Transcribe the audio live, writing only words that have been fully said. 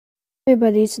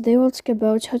Everybody, today we'll talk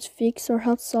about how to fix or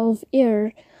how to solve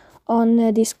error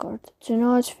on Discord. To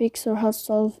know how to fix or how to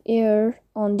solve error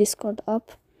on Discord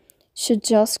app, should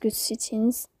just go to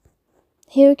settings.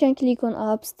 Here you can click on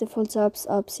apps, default apps,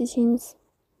 app settings.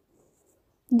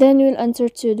 Then you will enter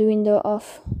to the window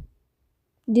of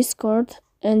Discord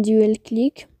and you will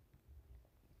click.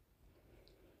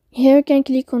 Here you can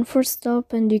click on first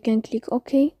stop and you can click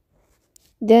OK.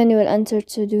 Then you will enter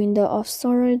to the window of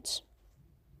storage.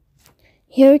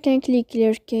 Here you can click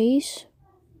clear cache.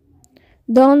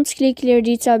 Don't click clear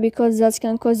data because that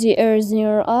can cause you errors in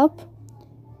your app.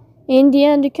 In the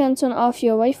end, you can turn off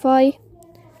your Wi-Fi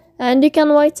and you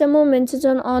can wait a moment to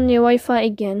turn on your Wi-Fi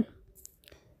again.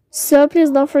 So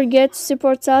please don't forget to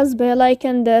support us by like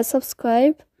and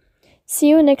subscribe. See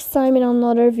you next time in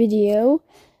another video,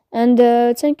 and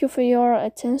thank you for your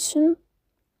attention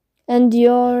and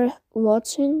your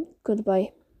watching.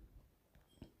 Goodbye.